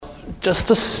Just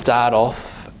to start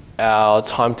off our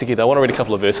time together, I want to read a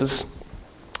couple of verses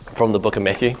from the book of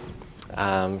Matthew,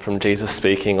 from Jesus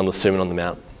speaking on the Sermon on the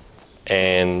Mount.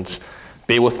 And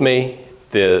bear with me,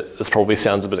 this probably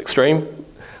sounds a bit extreme,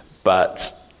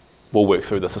 but we'll work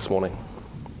through this morning.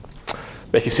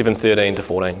 Matthew 7:13 to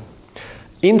 14.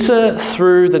 Enter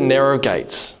through the narrow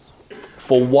gate,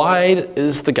 for wide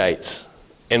is the gate,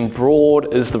 and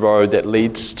broad is the road that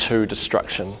leads to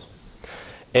destruction,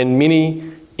 and many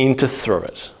enter through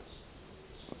it.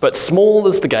 But small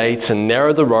is the gate and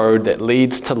narrow the road that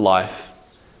leads to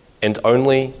life, and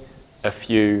only a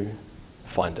few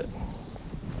find it.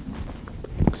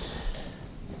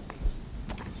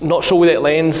 Not sure where that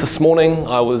lands this morning.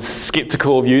 I was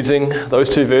skeptical of using those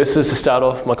two verses to start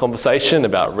off my conversation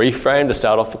about Reframe, to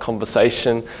start off a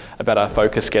conversation about our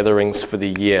focus gatherings for the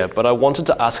year. But I wanted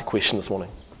to ask a question this morning,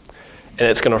 and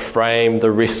it's going to frame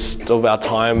the rest of our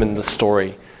time in the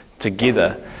story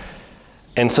together.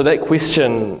 And so that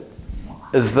question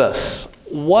is this: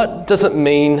 what does it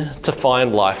mean to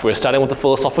find life? We're starting with the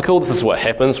philosophical. This is what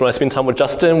happens when I spend time with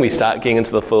Justin. We start getting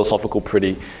into the philosophical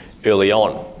pretty early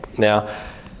on. Now,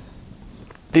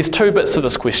 there's two bits to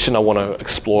this question I want to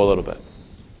explore a little bit.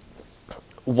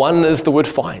 One is the word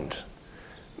find.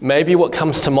 Maybe what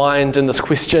comes to mind in this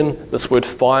question, this word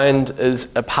find,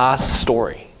 is a past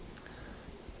story,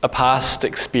 a past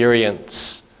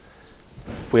experience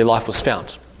where life was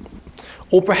found.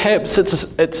 Or perhaps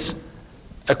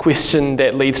it's a question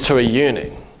that leads to a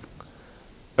yearning,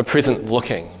 a present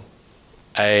looking,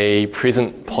 a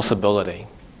present possibility.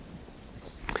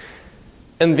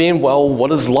 And then, well,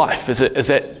 what is life? Is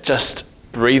that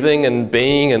just breathing and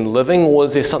being and living, or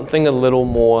is there something a little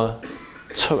more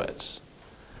to it?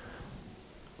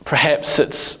 Perhaps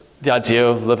it's the idea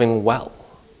of living well.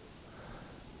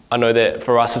 I know that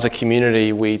for us as a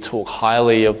community, we talk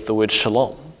highly of the word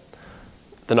shalom,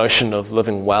 the notion of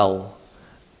living well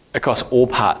across all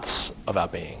parts of our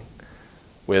being,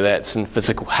 whether that's in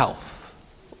physical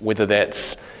health, whether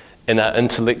that's in our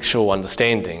intellectual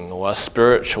understanding or our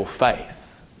spiritual faith.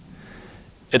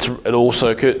 It also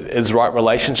is right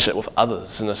relationship with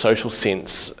others in a social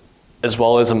sense, as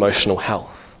well as emotional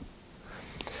health.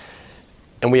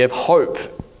 And we have hope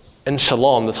in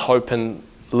shalom, this hope in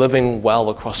living well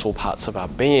across all parts of our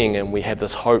being, and we have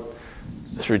this hope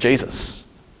through Jesus.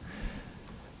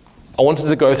 I wanted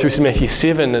to go through Matthew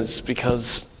 7 is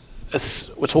because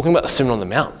we're talking about the Sermon on the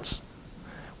Mount,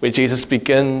 where Jesus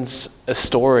begins a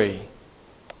story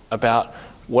about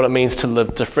what it means to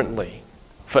live differently.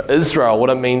 For Israel, what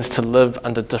it means to live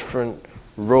under different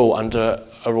rule, under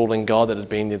a ruling God that had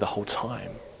been there the whole time.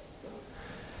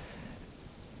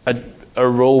 A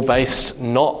rule based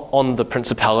not on the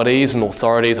principalities and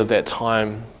authorities of that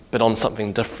time, but on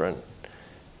something different,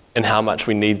 and how much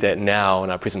we need that now in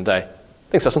our present day.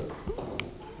 Thanks, Justin.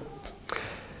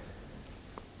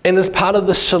 And as part of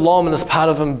this shalom, and as part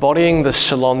of embodying this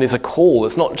shalom, there's a call.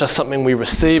 It's not just something we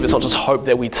receive, it's not just hope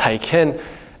that we take in,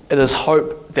 it is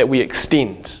hope that we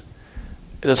extend.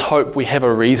 It is hope we have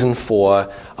a reason for.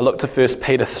 I look to 1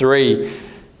 Peter 3,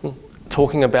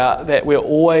 talking about that we're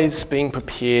always being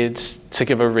prepared to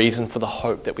give a reason for the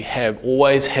hope that we have,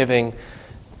 always having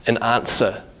an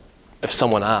answer if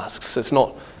someone asks. It's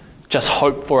not just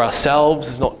hope for ourselves,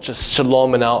 it's not just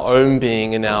shalom in our own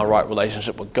being, in our right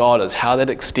relationship with God, it's how that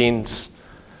extends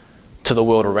to the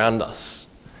world around us.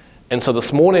 And so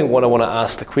this morning, what I want to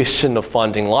ask the question of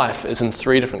finding life is in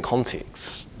three different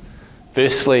contexts.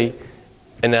 Firstly,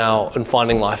 in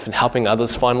finding life and helping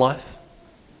others find life.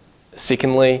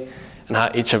 Secondly, in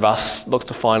how each of us look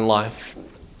to find life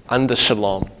under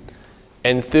shalom.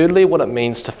 And thirdly, what it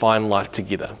means to find life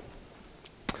together.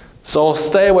 So I'll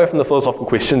stay away from the philosophical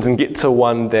questions and get to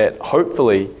one that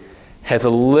hopefully has a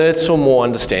little more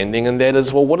understanding, and that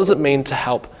is, well, what does it mean to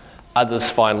help others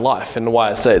find life? And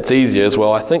why I say it's easier as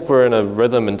well, I think we're in a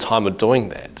rhythm and time of doing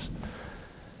that.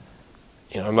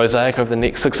 Mosaic over the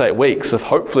next 6-8 weeks, if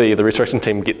hopefully the restoration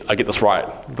team I get this right,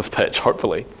 this pitch,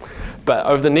 hopefully. But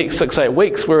over the next 6-8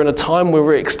 weeks, we're in a time where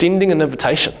we're extending an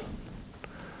invitation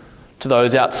to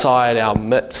those outside our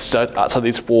midst, outside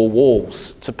these four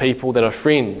walls, to people that are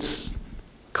friends,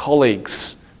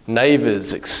 colleagues,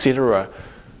 neighbours, etc.,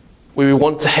 where we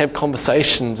want to have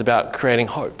conversations about creating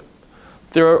hope.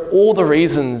 There are all the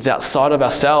reasons outside of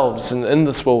ourselves and in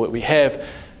this world that we have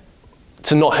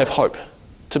to not have hope,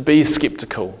 to be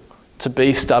skeptical, to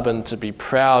be stubborn, to be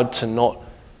proud, to not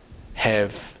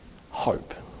have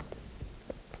hope.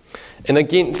 And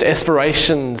against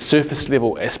aspirations, surface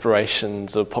level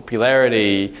aspirations of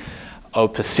popularity,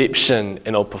 of perception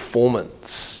and of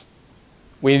performance,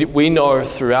 we know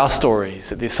through our stories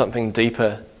that there's something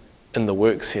deeper in the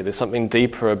works here. There's something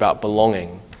deeper about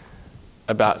belonging,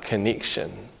 about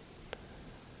connection.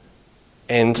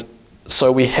 And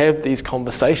so we have these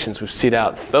conversations. We've set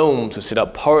out films, we've set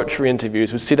out poetry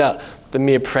interviews, we've set out the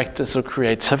mere practice of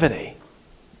creativity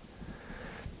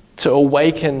to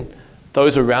awaken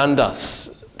those around us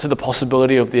to the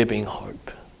possibility of there being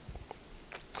hope.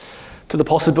 To the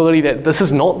possibility that this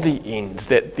is not the end,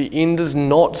 that the end is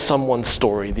not someone's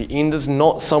story, the end is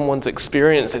not someone's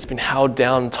experience that's been held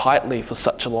down tightly for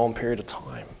such a long period of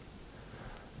time.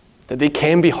 That there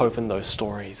can be hope in those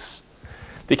stories.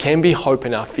 There can be hope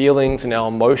in our feelings, in our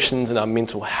emotions, in our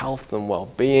mental health and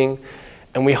well-being.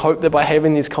 And we hope that by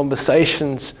having these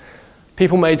conversations,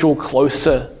 people may draw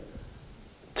closer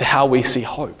to how we see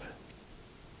hope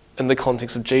in the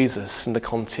context of Jesus, in the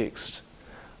context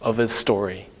of his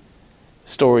story.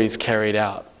 Stories carried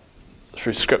out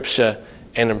through Scripture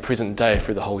and in present day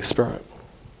through the Holy Spirit.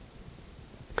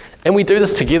 And we do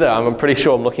this together. I'm pretty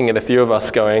sure, I'm looking at a few of us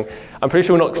going, I'm pretty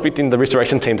sure we're not expecting the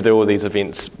restoration team to do all these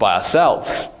events by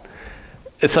ourselves.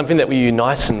 It's something that we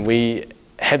unite in. We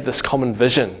have this common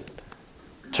vision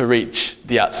to reach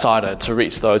the outsider, to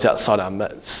reach those outside our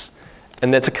midst.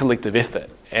 And that's a collective effort.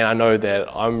 And I know that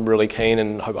I'm really keen,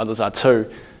 and hope others are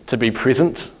too, to be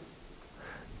present,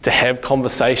 to have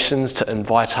conversations, to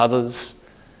invite others,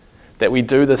 that we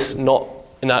do this not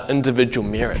in our individual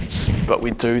merits, but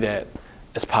we do that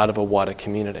as part of a wider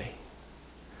community.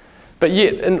 But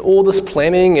yet, in all this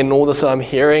planning and all this I'm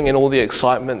hearing and all the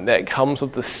excitement that comes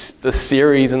with this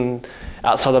series and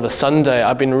outside of a Sunday,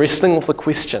 I've been wrestling with the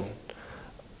question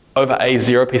over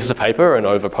A0 pieces of paper and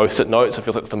over post-it notes. It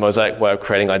feels like the Mosaic way of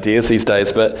creating ideas these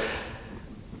days, but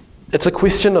it's a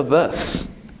question of this.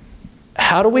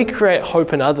 How do we create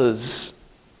hope in others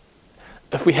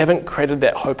if we haven't created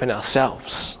that hope in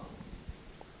ourselves?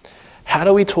 How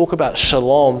do we talk about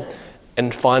shalom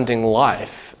and finding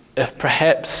life if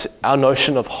perhaps our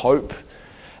notion of hope,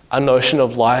 our notion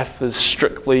of life is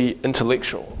strictly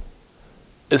intellectual,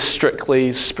 is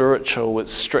strictly spiritual,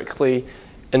 it's strictly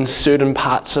in certain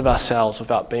parts of ourselves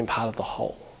without being part of the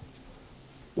whole?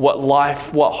 What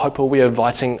life, what hope are we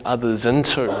inviting others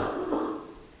into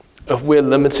if we're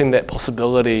limiting that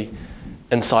possibility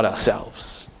inside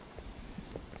ourselves?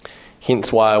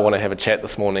 Hence why I want to have a chat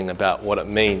this morning about what it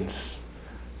means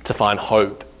to find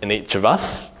hope in each of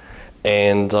us.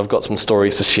 And I've got some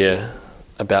stories to share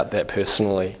about that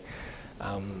personally.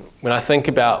 When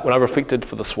I reflected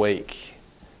for this week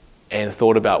and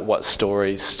thought about what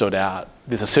stories stood out,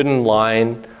 there's a certain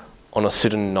line on a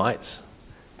certain night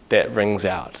that rings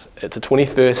out. It's the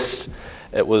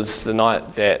 21st. It was the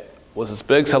night that was this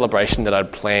big celebration that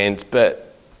I'd planned, but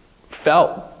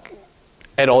felt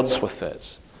at odds with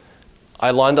it. I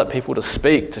lined up people to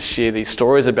speak, to share these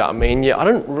stories about me, and yet I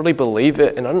didn't really believe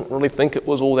it, and I didn't really think it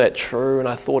was all that true, and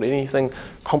I thought anything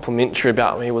complimentary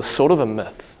about me was sort of a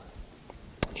myth.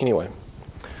 Anyway,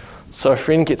 so a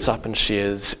friend gets up and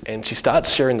shares, and she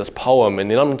starts sharing this poem,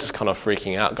 and then I'm just kind of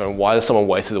freaking out, going, why has someone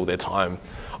wasted all their time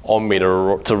on me to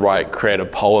write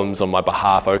creative poems on my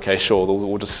behalf? Okay, sure,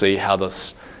 we'll just see how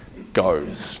this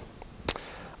goes.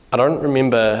 I don't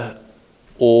remember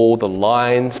all the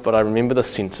lines, but I remember the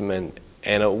sentiment,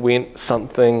 and it went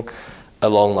something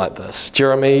along like this.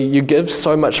 Jeremy, you give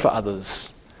so much for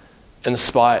others in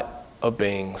spite of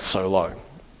being so low.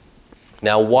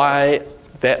 Now, why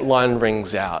that line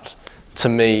rings out to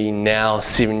me now,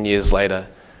 7 years later,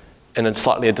 in a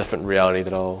slightly different reality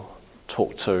that I'll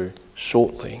talk to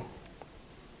shortly,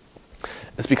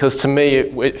 is because to me,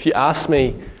 if you asked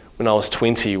me when I was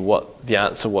 20 what the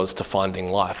answer was to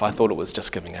finding life, I thought it was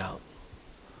just giving out.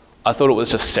 I thought it was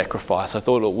just sacrifice. I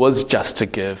thought it was just to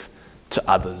give to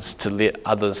others, to let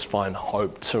others find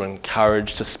hope, to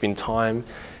encourage, to spend time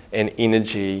and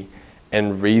energy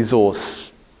and resource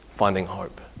finding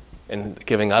hope and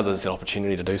giving others the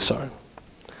opportunity to do so.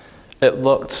 It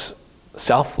looked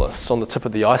selfless on the tip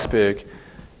of the iceberg.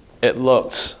 It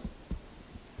looked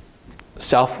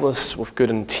selfless with good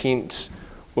intent,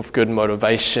 with good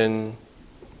motivation.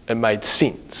 It made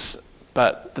sense.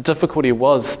 But the difficulty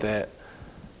was that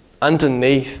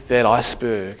underneath that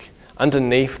iceberg,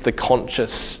 underneath the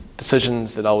conscious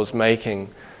decisions that I was making,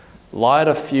 lied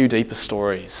a few deeper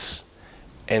stories.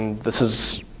 And this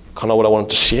is kind of what I wanted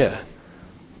to share.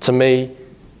 To me,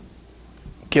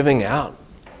 giving out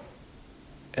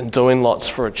and doing lots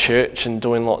for a church and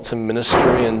doing lots in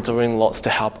ministry and doing lots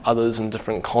to help others in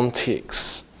different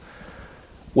contexts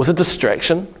was a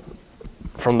distraction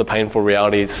from the painful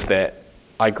realities that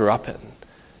I grew up in.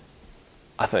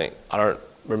 I don't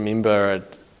remember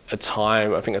a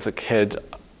time, I think as a kid,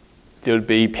 There would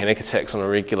be panic attacks on a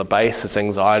regular basis.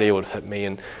 Anxiety would hit me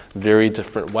in very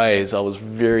different ways. I was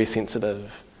very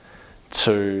sensitive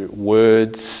to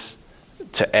words,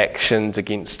 to actions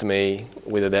against me,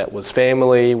 whether that was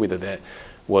family, whether that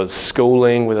was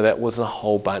schooling, whether that was a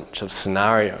whole bunch of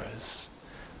scenarios.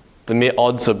 The mere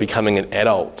odds of becoming an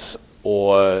adult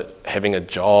or having a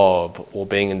job or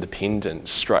being independent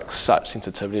struck such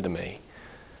sensitivity to me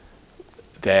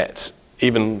that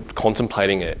even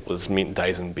contemplating it meant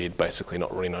days in bed, basically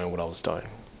not really knowing what I was doing.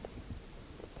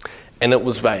 And it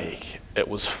was vague. It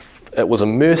was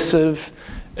immersive,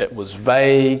 it was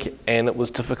vague, and it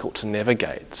was difficult to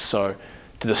navigate. So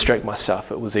to distract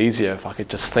myself, it was easier if I could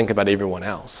just think about everyone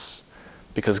else.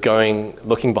 Because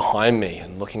looking behind me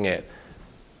and looking at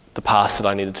the past that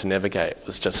I needed to navigate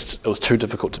it was too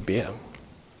difficult to bear.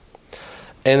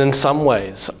 And in some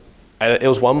ways, it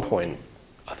was one point,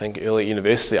 I think early at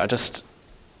university, I just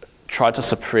tried to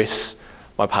suppress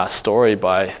my past story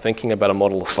by thinking about a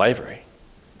model of slavery.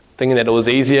 Thinking that it was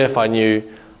easier if I knew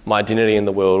my identity in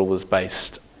the world was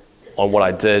based on what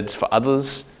I did for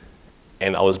others,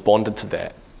 and I was bonded to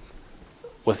that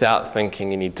without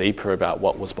thinking any deeper about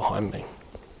what was behind me.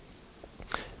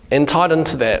 And tied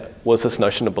into that was this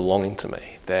notion of belonging to me,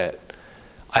 that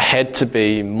I had to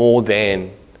be more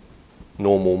than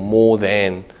normal, more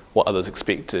than what others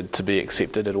expected to be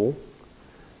accepted at all,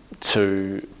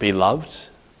 to be loved,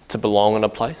 to belong in a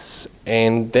place.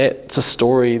 And that's a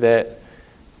story that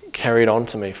carried on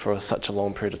to me for such a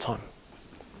long period of time.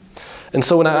 And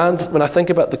so when I think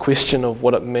about the question of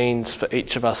what it means for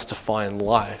each of us to find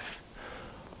life,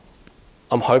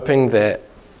 I'm hoping that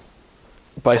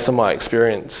based on my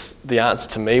experience, the answer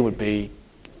to me would be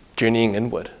journeying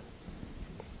inward.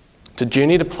 To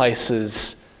journey to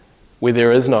places where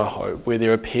there is no hope, where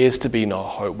there appears to be no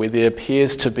hope, where there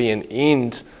appears to be an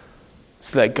end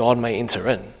so that God may enter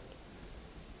in.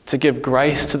 To give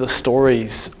grace to the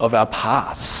stories of our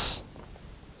past.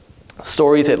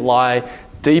 Stories that lie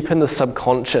deep in the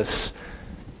subconscious,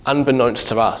 unbeknownst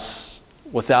to us,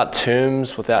 without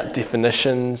terms, without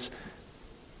definitions,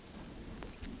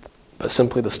 but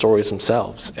simply the stories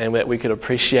themselves, and that we could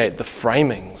appreciate the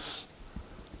framings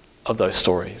of those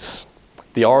stories,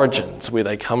 the origins, where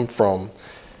they come from,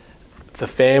 the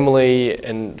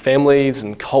families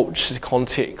and culture,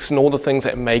 context, and all the things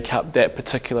that make up that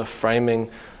particular framing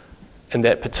and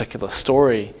that particular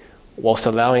story, whilst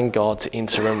allowing God to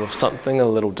enter in with something a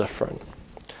little different.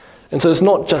 And so it's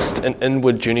not just an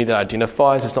inward journey that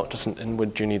identifies, it's not just an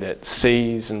inward journey that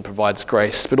sees and provides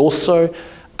grace, but also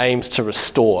aims to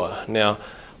restore. Now,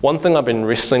 one thing I've been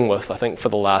wrestling with, I think, for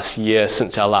the last year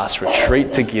since our last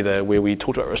retreat together, where we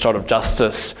talked about restorative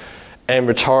justice and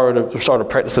restorative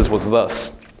practices, was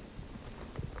this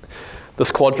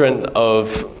quadrant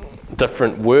of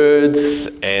different words,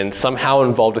 and somehow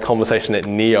involved a conversation at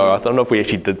Neo. I don't know if we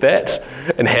actually did that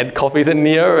and had coffees at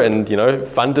Neo and,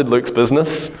 funded Luke's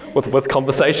business with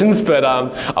conversations, but I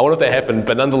wonder if that happened.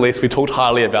 But nonetheless, we talked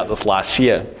highly about this last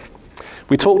year.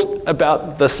 We talked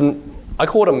about this, I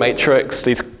call it a matrix,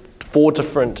 these 4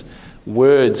 different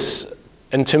words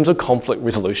in terms of conflict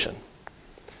resolution.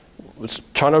 It's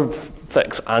trying to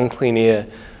fix unclean air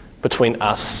between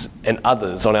us and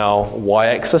others. On our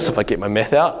y-axis, if I get my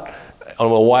math out, on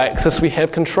the y-axis we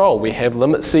have control, we have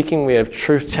limit seeking, we have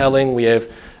truth telling, we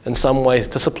have in some ways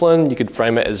discipline. You could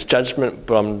frame it as judgment,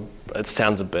 but it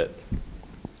sounds a bit,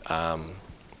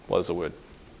 what is the word?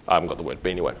 I haven't got the word, but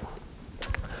anyway.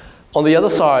 On the other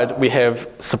side, we have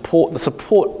support, the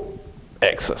support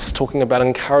axis, talking about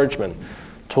encouragement,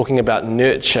 talking about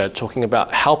nurture, talking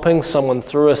about helping someone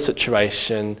through a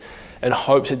situation in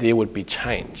hopes that there would be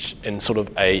change in sort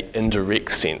of a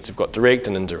indirect sense. We've got direct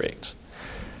and indirect.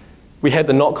 We have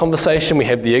the not conversation, we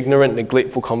have the ignorant,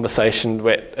 neglectful conversation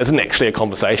where it isn't actually a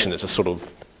conversation, it's just sort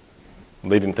of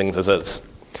leaving things as is.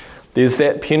 There's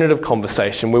that punitive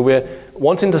conversation where we're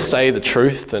wanting to say the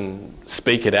truth and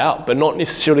speak it out, but not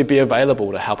necessarily be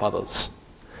available to help others.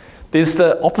 There's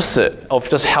the opposite of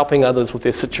just helping others with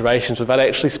their situations without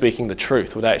actually speaking the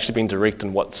truth, without actually being direct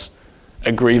in what's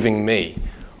aggrieving me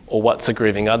or what's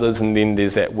aggrieving others. And then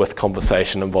there's that with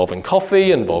conversation involving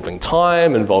coffee, involving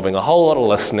time, involving a whole lot of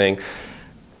listening,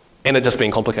 and it just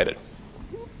being complicated.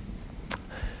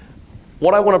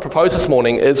 What I want to propose this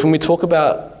morning is when we talk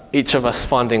about each of us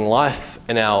finding life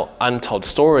in our untold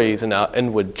stories and our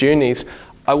inward journeys,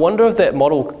 I wonder if that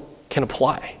model can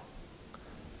apply.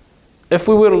 If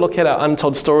we were to look at our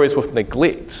untold stories with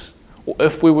neglect, or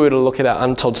if we were to look at our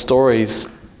untold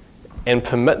stories and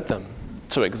permit them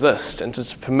to exist and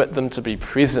to permit them to be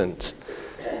present,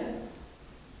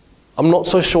 I'm not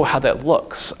so sure how that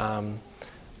looks.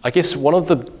 I guess one of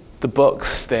the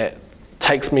books that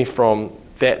takes me from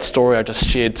that story I just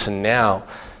shared to now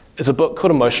is a book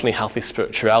called Emotionally Healthy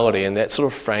Spirituality, and that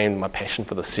sort of framed my passion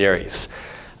for the series.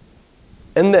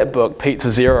 In that book, Pete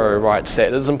Scazzero writes that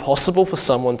it is impossible for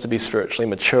someone to be spiritually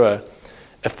mature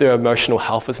if their emotional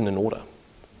health isn't in order.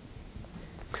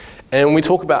 And when we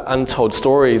talk about untold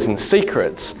stories and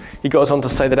secrets, he goes on to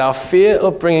say that our fear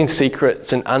of bringing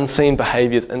secrets and unseen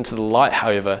behaviours into the light,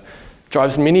 however,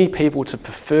 drives many people to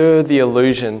prefer the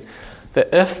illusion that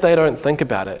if they don't think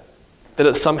about it, that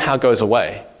it somehow goes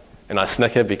away. And I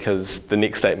snicker because the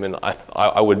next statement,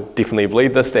 I would definitely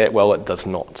believe this, that, well, it does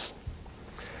not.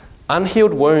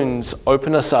 Unhealed wounds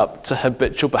open us up to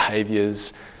habitual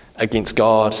behaviours against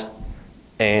God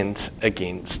and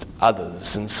against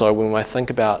others. And so when I think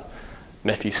about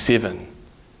Matthew 7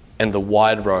 and the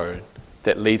wide road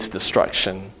that leads to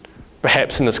destruction,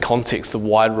 perhaps in this context, the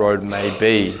wide road may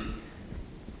be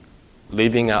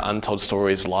leaving our untold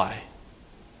stories lie,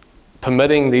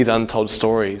 permitting these untold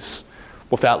stories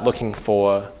without looking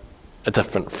for a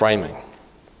different framing.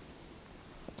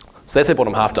 So that's the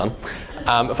bottom half done.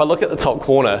 If I look at the top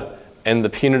corner and the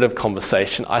punitive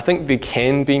conversation, I think there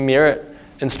can be merit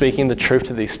in speaking the truth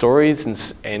to these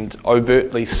stories and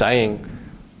overtly saying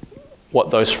what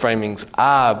those framings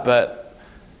are. But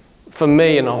for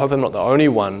me, and I hope I'm not the only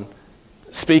one,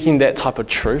 speaking that type of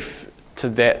truth to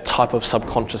that type of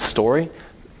subconscious story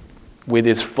where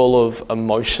there's full of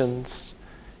emotions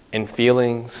and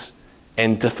feelings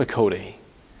and difficulty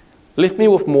left me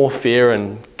with more fear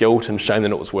and guilt and shame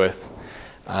than it was worth.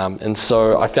 And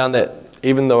so I found that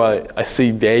even though I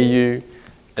see value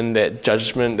in that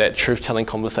judgment, that truth-telling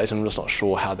conversation, I'm just not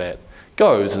sure how that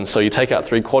goes. And so you take out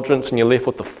 3 quadrants and you're left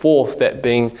with the fourth, that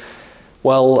being,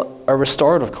 well, a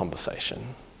restorative conversation.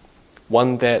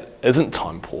 One that isn't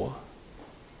time poor.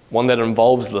 One that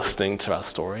involves listening to our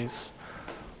stories.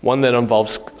 One that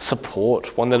involves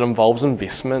support. One that involves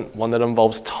investment. One that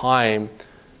involves time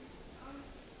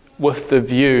with the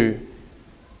view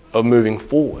of moving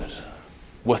forward,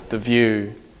 with the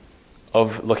view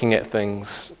of looking at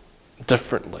things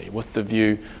differently, with the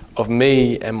view of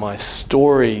me and my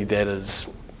story that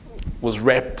was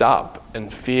wrapped up in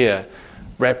fear,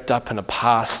 wrapped up in a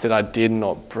past that I did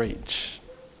not breach.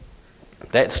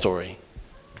 That story,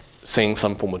 seeing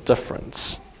some form of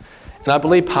difference. And I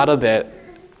believe part of that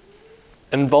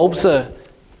involves a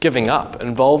giving up,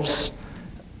 involves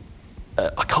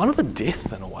a kind of a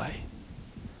death in a way.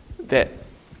 That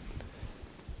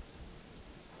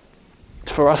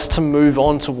for us to move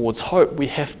on towards hope, we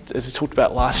have, as we talked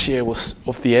about last year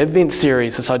with the Advent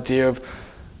series, this idea of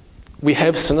we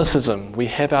have cynicism, we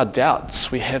have our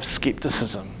doubts, we have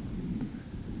skepticism.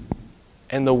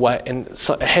 And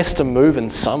so it has to move in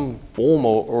some form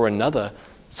or another.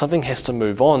 Something has to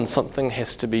move on, something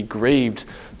has to be grieved,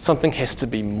 something has to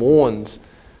be mourned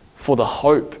for the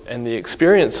hope and the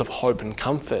experience of hope and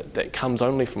comfort that comes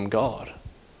only from God.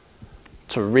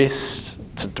 To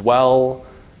rest, to dwell,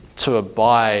 to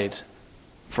abide,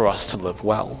 for us to live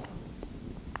well.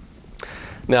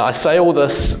 Now, I say all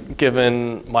this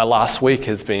given my last week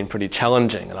has been pretty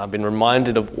challenging, and I've been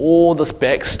reminded of all this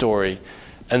backstory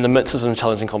in the midst of some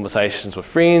challenging conversations with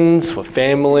friends, with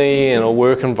family, and a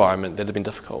work environment that have been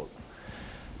difficult.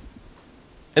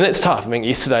 And it's tough. I mean,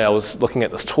 yesterday I was looking at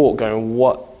this talk going,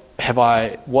 what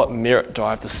merit do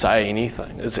I have to say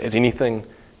anything? Has anything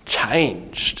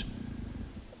changed?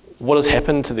 What has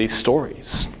happened to these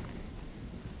stories?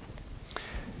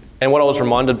 And what I was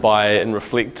reminded by in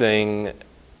reflecting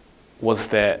was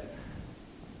that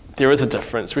there is a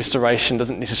difference. Restoration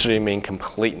doesn't necessarily mean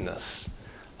completeness.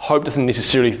 Hope doesn't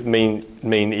necessarily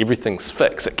mean everything's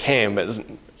fixed. It can, but it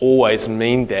doesn't always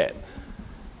mean that.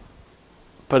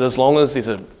 But as long as there's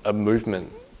a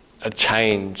movement, a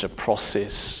change, a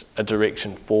process, a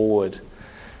direction forward,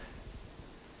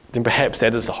 then perhaps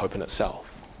that is the hope in itself.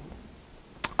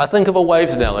 I think of a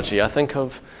waves analogy. I think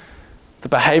of the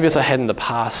behaviours I had in the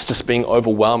past just being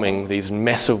overwhelming, these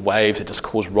massive waves that just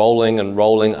cause rolling and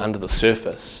rolling under the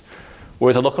surface.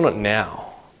 Whereas I look on it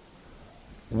now,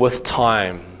 with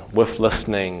time, with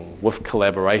listening, with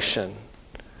collaboration,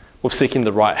 with seeking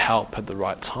the right help at the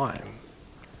right time.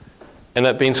 And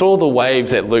it being sort of the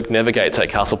waves that Luke navigates at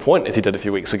Castle Point, as he did a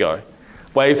few weeks ago.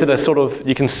 Waves that are sort of,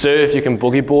 you can surf, you can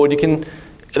boogie board,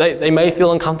 they may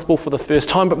feel uncomfortable for the first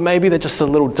time, but maybe they're just a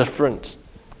little different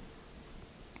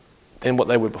than what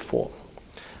they were before.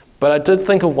 But I did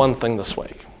think of one thing this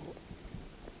week.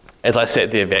 As I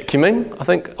sat there vacuuming,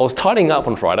 I was tidying up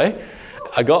on Friday.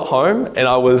 I got home and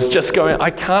I was just going,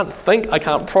 I can't think, I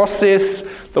can't process,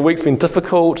 the week's been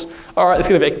difficult. All right, let's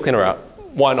get a vacuum cleaner out.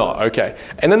 Why not? Okay.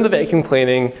 And in the vacuum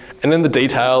cleaning, and in the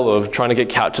detail of trying to get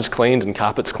couches cleaned and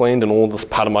carpets cleaned and all this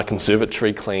part of my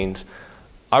conservatory cleaned,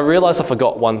 I realised I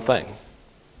forgot one thing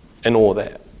in all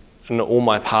that, in all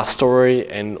my past story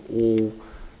and all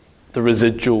the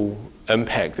residual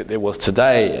impact that there was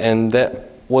today, and that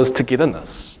was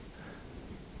togetherness.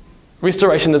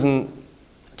 Restoration isn't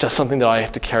just something that I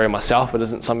have to carry myself. It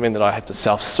isn't something that I have to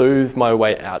self-soothe my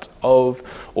way out of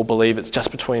or believe it's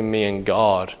just between me and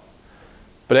God.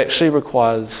 But it actually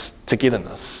requires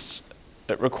togetherness.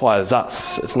 It requires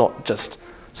us. It's not just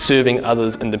serving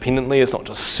others independently. It's not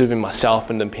just serving myself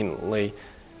independently.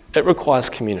 It requires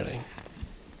community.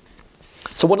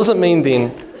 So what does it mean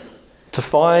then to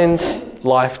find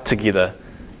life together?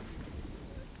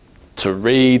 To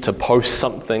read, to post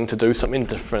something, to do something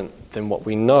different than what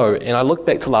we know. And I look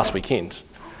back to last weekend.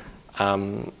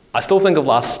 I still think of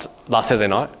last Saturday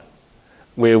night,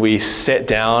 where we sat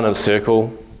down in a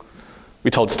circle,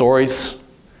 we told stories,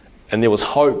 and there was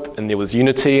hope, and there was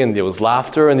unity, and there was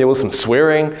laughter, and there was some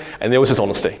swearing, and there was just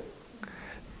honesty.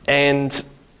 And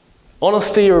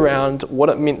honesty around what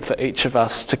it meant for each of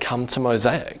us to come to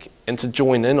Mosaic and to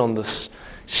join in on this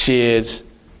shared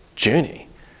journey.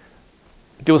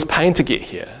 There was pain to get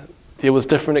here. There was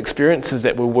different experiences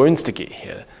that were wounds to get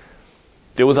here.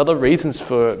 There was other reasons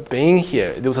for being here.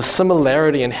 There was a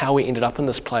similarity in how we ended up in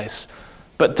this place,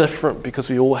 but different because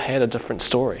we all had a different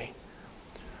story.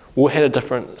 We all had a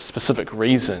different specific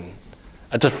reason,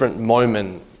 a different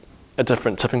moment, a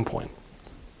different tipping point.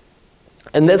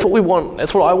 And that's what we want.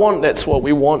 That's what I want. That's what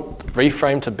we want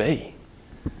Reframe to be.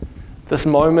 This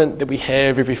moment that we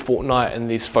have every fortnight in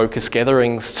these focus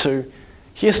gatherings to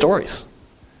hear stories.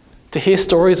 To hear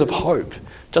stories of hope.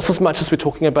 Just as much as we're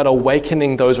talking about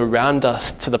awakening those around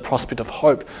us to the prospect of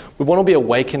hope, we want to be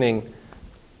awakening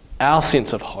our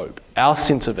sense of hope, our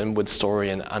sense of inward story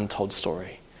and untold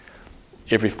story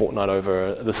every fortnight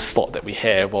over the slot that we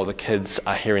have while the kids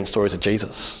are hearing stories of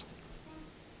Jesus.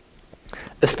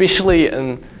 Especially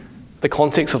in the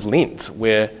context of Lent,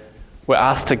 where we're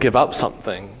asked to give up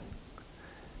something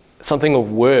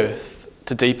of worth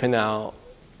to deepen our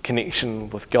connection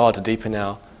with God, to deepen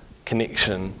our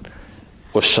connection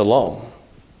with Shalom.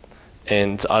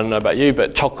 And I don't know about you,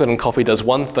 but chocolate and coffee does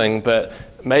one thing, but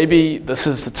maybe this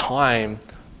is the time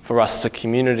for us as a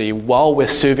community, while we're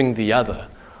serving the other,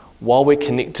 while we're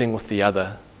connecting with the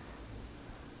other,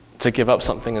 to give up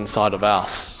something inside of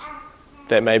us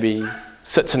that maybe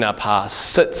sits in our past,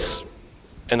 sits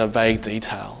in a vague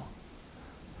detail.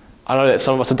 I know that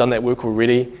some of us have done that work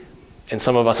already, and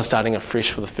some of us are starting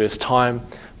afresh for the first time,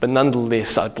 but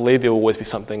nonetheless, I believe there will always be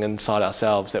something inside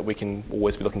ourselves that we can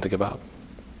always be looking to give up.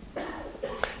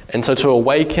 And so to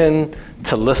awaken,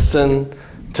 to listen,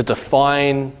 to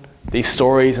define these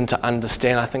stories and to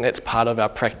understand, I think that's part of our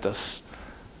practice,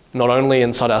 not only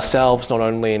inside ourselves, not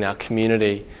only in our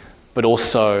community, but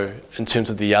also in terms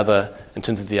of the other, in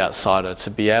terms of the outsider,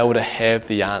 to be able to have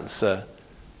the answer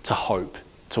to hope,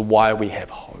 to why we have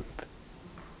hope.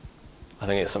 I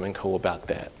think there's something cool about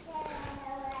that.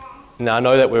 Now I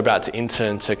know that we're about to enter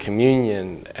into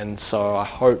communion, and so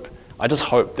I just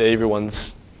hope that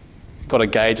everyone's got a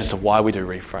gauge as to why we do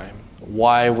Reframe,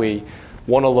 why we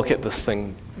want to look at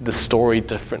this story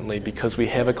differently, because we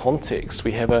have a context,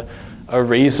 we have a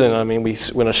reason. I mean, we're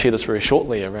going to share this very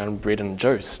shortly around bread and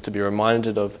juice, to be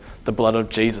reminded of the blood of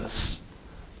Jesus,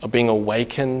 of being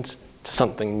awakened to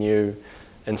something new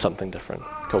and something different.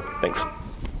 Cool, thanks.